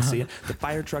still kind of see it. The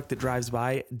fire truck that drives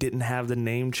by didn't have the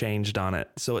name changed on it.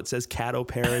 So it says Caddo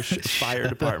Parish Fire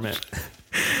Department.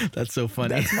 That's so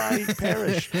funny. That's my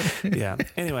parish. Yeah.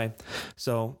 Anyway,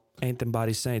 so Ain't Them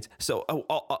Body Saints. So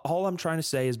all I'm trying to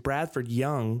say is Bradford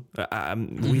Young,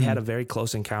 we had a very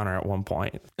close encounter at one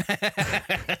point.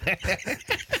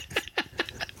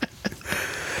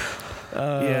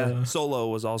 Yeah, Solo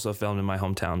was also filmed in my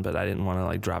hometown, but I didn't want to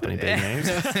like drop any big names.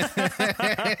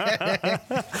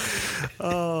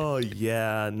 Oh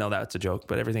yeah, no, that's a joke,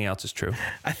 but everything else is true.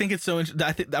 I think it's so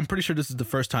interesting. I'm pretty sure this is the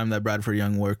first time that Bradford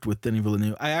Young worked with Denis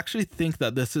Villeneuve. I actually think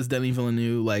that this is Denis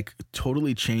Villeneuve like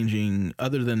totally changing,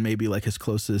 other than maybe like his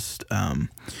closest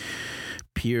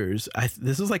peers.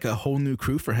 This is like a whole new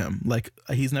crew for him. Like,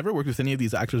 he's never worked with any of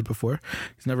these actors before.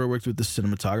 He's never worked with the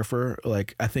cinematographer.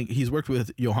 Like, I think he's worked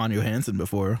with Johan Johansson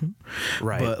before,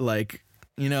 Right? But like,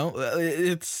 you know,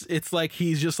 it's like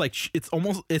he's just like,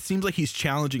 it seems like he's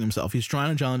challenging himself. He's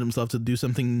trying to challenge himself to do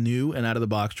something new and out of the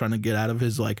box, trying to get out of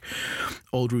his like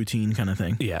old routine kind of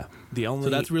thing. Yeah. So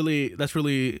that's really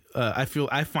I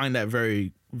find that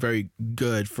very, very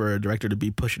good for a director to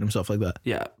be pushing himself like that.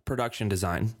 Yeah, production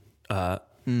design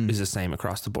is the same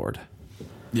across the board.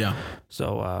 Yeah.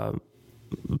 So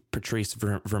Patrice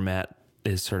Vermette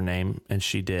is her name, and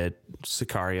she did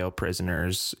Sicario,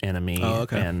 Prisoners, Enemy,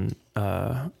 and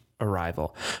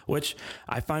Arrival, which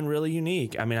I find really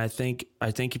unique. I mean, I think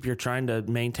if you're trying to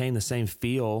maintain the same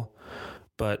feel,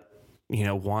 but you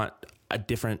know, want a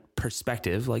different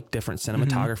perspective, like different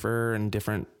cinematographer and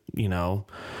different, you know,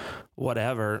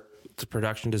 whatever, the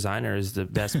production designer is the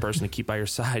best person to keep by your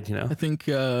side, you know? I think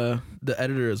the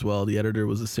editor as well. The editor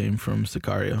was the same from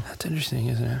Sicario. That's interesting,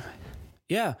 isn't it?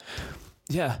 Yeah.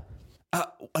 Yeah.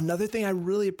 Another thing I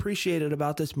really appreciated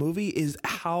about this movie is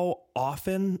how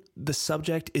often the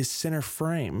subject is center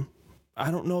frame. I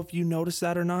don't know if you noticed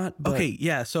that or not. But Okay,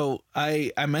 yeah. So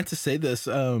I meant to say this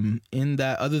in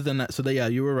that, other than that, so that, yeah,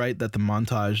 you were right that the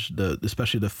montage,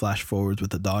 especially the flash forwards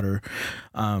with the daughter,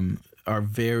 are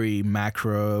very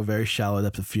macro, very shallow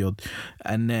depth of field.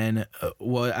 And then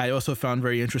what I also found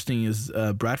very interesting is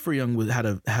Bradford Young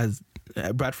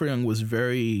Bradford Young was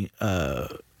very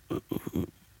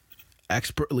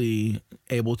expertly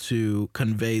able to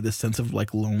convey the sense of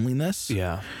like loneliness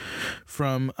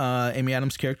from Amy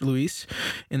Adams' character Louise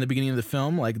in the beginning of the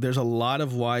film. Like, there's a lot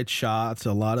of wide shots,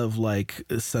 a lot of like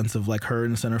a sense of like her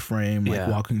in the center frame, like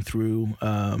walking through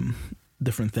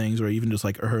different things, or even just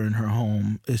like her in her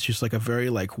home. It's just like a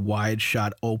very like wide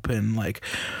shot, open, like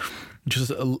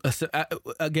just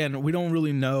again, we don't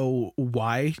really know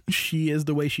why she is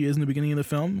the way she is in the beginning of the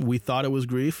film. We thought it was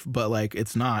grief, but like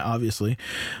it's not, obviously.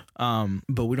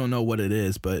 But we don't know what it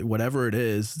is. But whatever it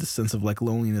is, the sense of like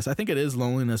loneliness, I think it is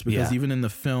loneliness, because even in the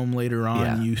film later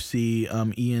on, you see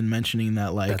Ian mentioning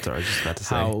that, like, that's what I was just about to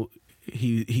say. How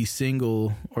he's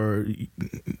single, or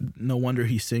no wonder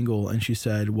he's single. And she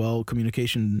said, well,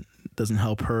 communication doesn't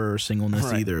help her singleness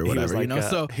either, or whatever, like, you know.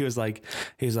 So he was like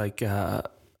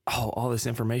all this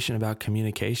information about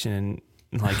communication,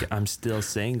 and like, I'm still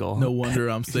single. No wonder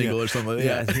I'm single, or something like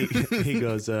that. And he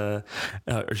goes, or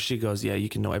she goes, yeah, you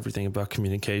can know everything about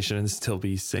communication and still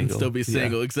be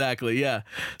single. Exactly. Yeah.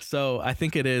 So I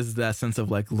think it is that sense of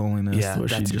like loneliness, where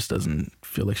she just doesn't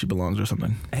feel like she belongs or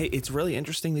something. Hey, it's really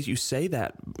interesting that you say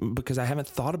that, because I haven't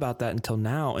thought about that until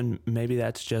now, and maybe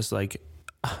that's just like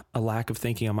a lack of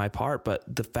thinking on my part. But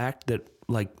the fact that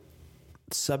like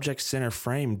subject center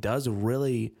frame does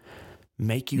really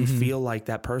make you feel like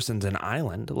that person's an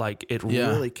island. Like, it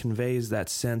really conveys that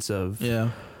sense of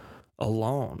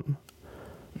alone.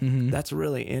 That's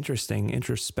really interesting,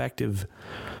 introspective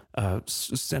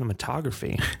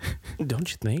cinematography.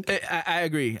 Don't you think? I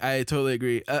agree. I totally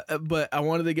agree. But I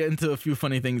wanted to get into a few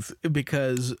funny things,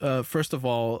 because first of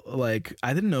all, like,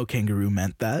 I didn't know kangaroo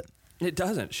meant that. It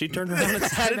doesn't. She turned around and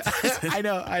said it. I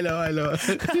know.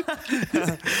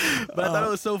 But I thought it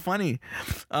was so funny.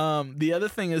 The other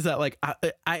thing is that, like,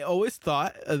 I always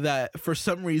thought that for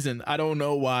some reason, I don't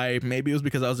know why, maybe it was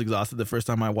because I was exhausted the first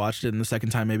time I watched it, and the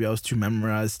second time maybe I was too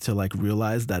memorized to like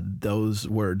realize that those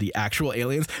were the actual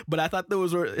aliens, but I thought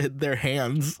those were their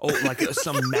hands. Oh, like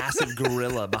some massive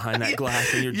gorilla behind that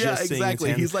glass, and you're just seeing exactly.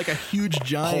 his hands. He's like a huge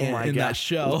giant in that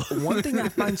shell. One thing I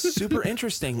find super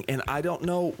interesting, and I don't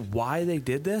know why they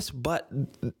did this, but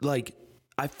like,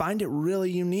 I find it really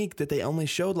unique that they only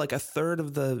showed like a third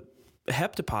of the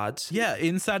heptapods. Yeah,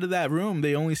 inside of that room,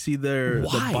 they only see the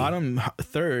bottom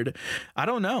third. I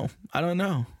don't know. I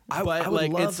But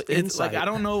like, it's like, I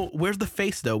don't know. Where's the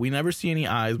face though? We never see any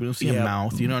eyes. We don't see a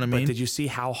mouth. You know what I mean? But did you see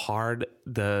how hard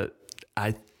the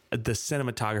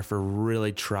cinematographer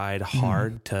really tried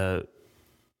hard to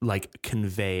like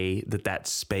convey that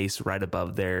space right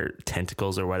above their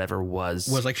tentacles or whatever was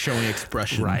like showing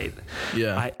expression, right?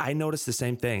 Yeah, I noticed the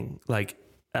same thing. Like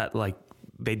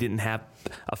they didn't have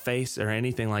a face or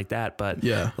anything like that, but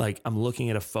like, I'm looking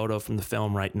at a photo from the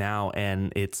film right now,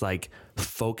 and it's like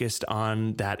focused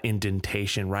on that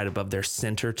indentation right above their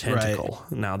center tentacle.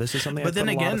 Right. Now, this is something I put a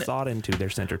lot of thought into, their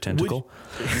center tentacle.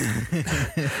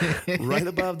 Right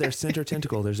above their center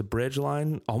tentacle, there's a bridge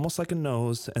line, almost like a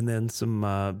nose, and then some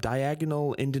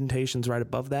diagonal indentations right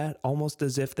above that, almost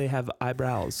as if they have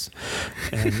eyebrows.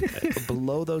 And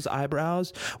below those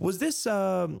eyebrows, was this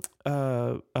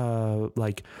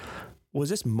was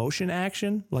this motion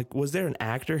action? Like, was there an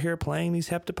actor here playing these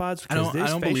heptapods? Because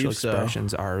these facial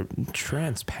expressions are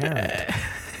transparent.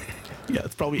 Yeah,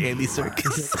 it's probably Andy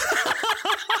Serkis.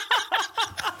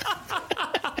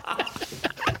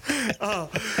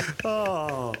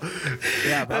 Oh,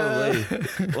 yeah, probably.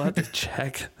 We'll have to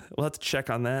check. We'll have to check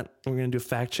on that. We're gonna do a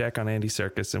fact check on Andy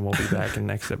Serkis, and we'll be back in the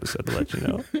next episode to let you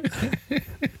know.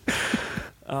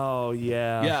 Oh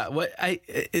yeah, yeah. What I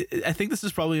think this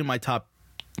is probably in my top.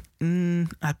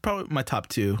 Probably my top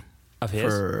two of his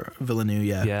for Villeneuve.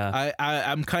 Yeah.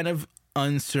 I'm kind of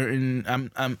uncertain.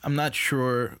 I'm not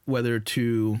sure whether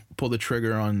to pull the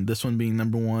trigger on this one being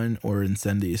number one or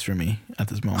Incendies for me at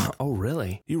this moment. Oh,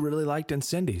 really? You really liked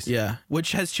Incendies? Yeah,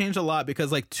 which has changed a lot,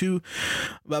 because like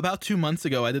about 2 months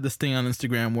ago, I did this thing on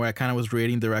Instagram where I kind of was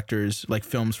rating directors, like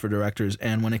films for directors,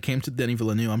 and when it came to Denis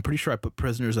Villeneuve, I'm pretty sure I put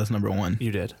Prisoners as number one.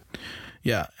 You did?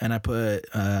 Yeah, and I put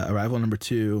Arrival number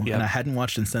 2, and I hadn't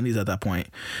watched Incendies at that point,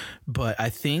 but I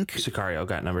think Sicario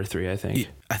got number 3. I think,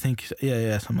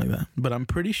 yeah, something like that. But I'm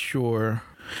pretty sure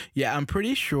that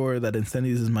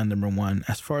Incendies is my number one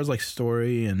as far as like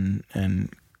story and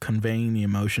conveying the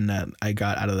emotion that I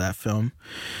got out of that film.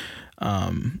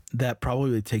 That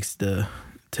probably takes the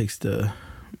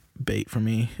bait for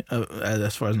me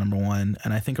as far as number one,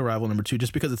 and I think Arrival number 2,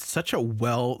 just because it's such a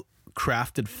well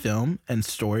crafted film and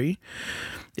story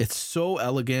It's so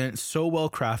elegant, so well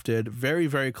crafted, very,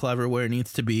 very clever where it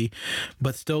needs to be,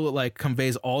 but still like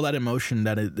conveys all that emotion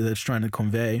that it's trying to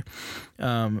convey.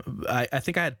 I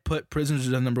think I had put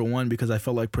Prisoners at number 1 because I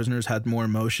felt like Prisoners had more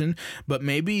emotion, but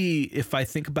maybe if I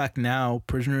think back now,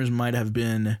 Prisoners might have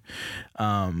been,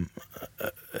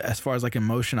 as far as like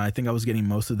emotion, I think I was getting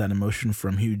most of that emotion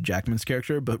from Hugh Jackman's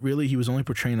character, but really he was only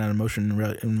portraying that emotion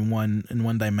in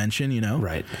one dimension, you know?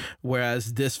 Right.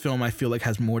 Whereas this film, I feel like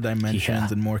has more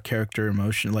dimensions and more character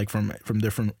emotion, like from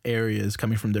different areas,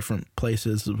 coming from different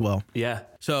places as well. Yeah.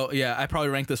 So yeah, I probably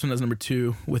rank this one as number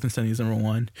 2 with Incendies number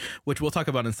 1, which we'll talk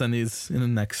about Incendies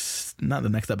in not the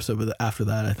next episode, but after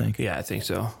that, I think. Yeah, I think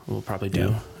so. We'll probably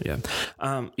do. Yeah.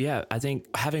 I think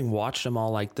having watched them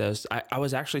all like this, I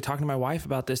was actually talking to my wife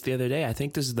about this the other day. I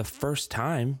think this is the first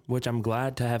time, which I'm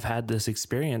glad to have had this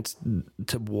experience,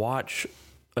 to watch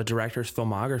a director's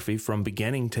filmography from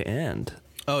beginning to end.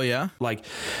 Oh yeah? Like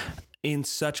in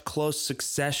such close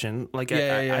succession. Like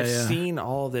I've seen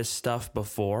all of this stuff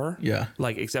before. Yeah.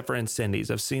 Like except for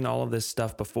Incendies, I've seen all of this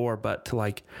stuff before, but to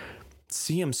like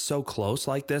see them so close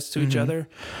like this to each other,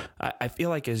 I feel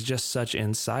like is just such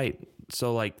insight.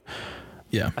 So like,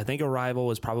 yeah, I think Arrival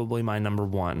was probably my number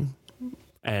 1.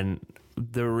 And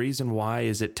the reason why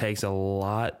is it takes a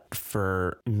lot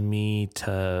for me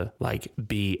to like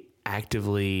be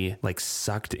actively like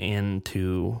sucked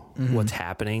into what's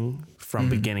happening from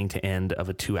beginning to end of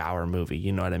a 2-hour movie.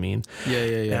 You know what I mean? Yeah.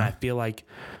 And I feel like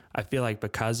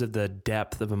because of the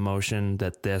depth of emotion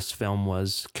that this film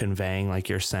was conveying, like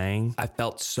you're saying, I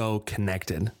felt so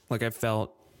connected. Like I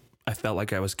felt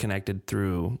like I was connected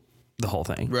through the whole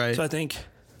thing. Right. So I think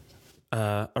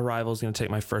Arrival is going to take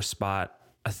my first spot.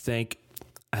 I think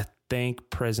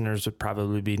Prisoners would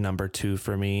probably be number 2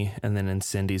 for me, and then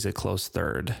Incendies a close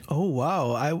third. Oh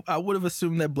wow, I would have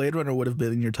assumed that Blade Runner would have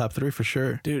been in your top 3 for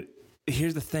sure. Dude,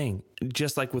 here's the thing.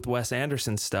 Just like with Wes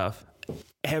Anderson stuff,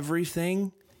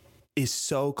 everything is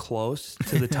so close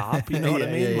to the top. You know what I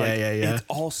mean? Yeah. It's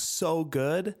all so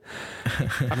good.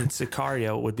 I mean,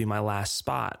 Sicario would be my last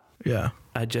spot. Yeah.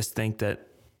 I just think that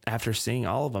after seeing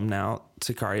all of them now,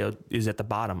 Sicario is at the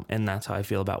bottom, and that's how I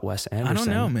feel about Wes Anderson. I don't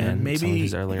know, man. And maybe some of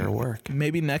his earlier work.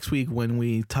 Maybe next week when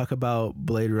we talk about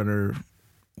Blade Runner,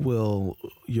 you'll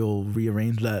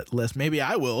rearrange that list. Maybe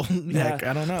I will. Heck,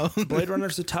 I don't know. Blade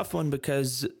Runner's a tough one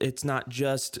because it's not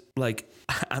just like,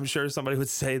 I'm sure somebody would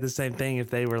say the same thing if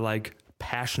they were like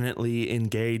passionately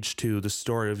engaged to the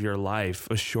story of your life,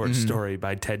 a short story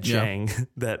by Ted Chiang,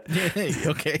 that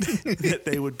that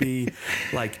they would be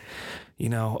like, you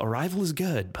know, Arrival is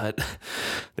good, but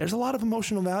there's a lot of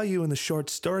emotional value in the short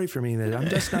story for me that I'm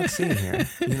just not seeing here.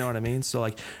 You know what I mean? So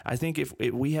like, I think if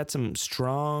we had some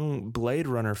strong Blade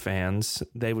Runner fans,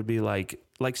 they would be like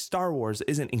Star Wars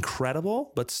isn't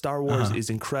incredible, but Star Wars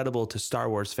is incredible to Star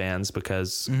Wars fans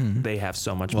because they have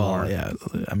so much more. Yeah,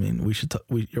 I mean, we should.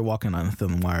 You're walking on a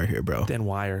thin wire here, bro. Thin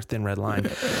red line.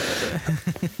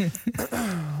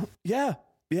 Yeah,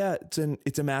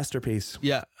 it's a masterpiece.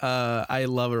 Yeah, I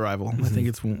love Arrival. I think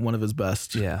it's one of his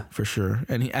best. Yeah, for sure.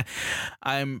 And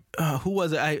who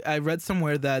was it? I read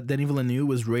somewhere that Denis Villeneuve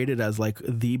was rated as like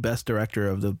the best director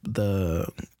of the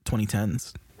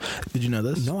 2010s. Did you know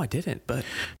this? No, I didn't. But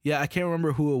yeah, I can't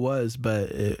remember who it was,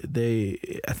 but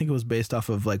I think it was based off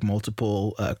of like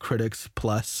multiple critics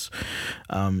plus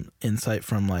insight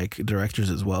from like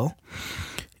directors as well.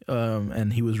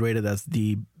 And he was rated as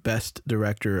the best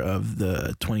director of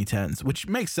the 2010s, which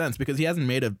makes sense because he hasn't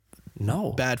made a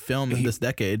bad film in this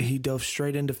decade. He dove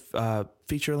straight into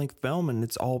feature-length film, and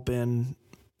it's all been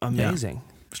amazing. Yeah.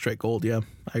 Straight gold, yeah,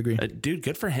 I agree. Dude,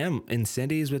 good for him.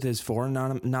 Incendies with his 4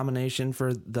 nomination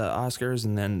for the Oscars,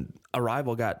 and then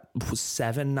Arrival got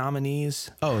 7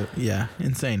 nominees. Oh yeah,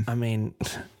 insane. I mean,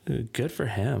 good for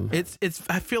him. It's.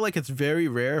 I feel like it's very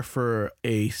rare for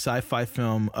a sci-fi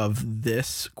film of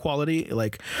this quality.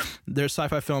 Like, there's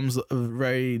sci-fi films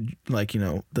very like, you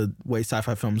know, the way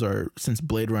sci-fi films are since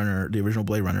Blade Runner, the original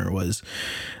Blade Runner was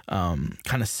kind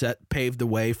of paved the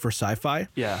way for sci-fi.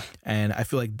 Yeah, and I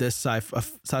feel like this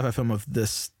sci-fi film of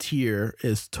this tier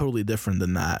is totally different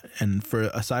than that. And for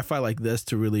a sci-fi like this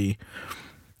to really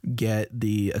get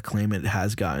the acclaim it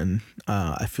has gotten,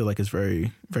 I feel like it's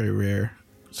very, very rare.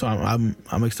 So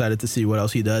I'm excited to see what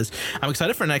else he does. I'm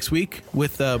excited for next week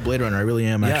with Blade Runner. I really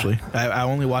am, actually. I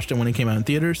only watched it when it came out in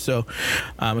theaters, so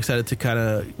I'm excited to kind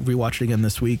of rewatch it again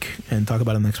this week and talk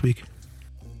about it next week.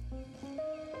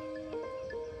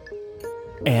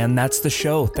 And that's the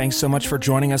show. Thanks so much for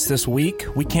joining us this week.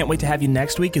 We can't wait to have you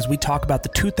next week as we talk about the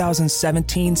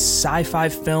 2017 sci-fi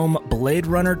film Blade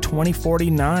Runner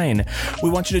 2049. We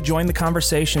want you to join the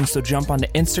conversation, so jump onto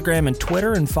Instagram and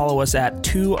Twitter and follow us at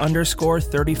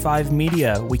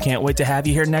 2_35media. We can't wait to have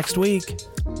you here next week.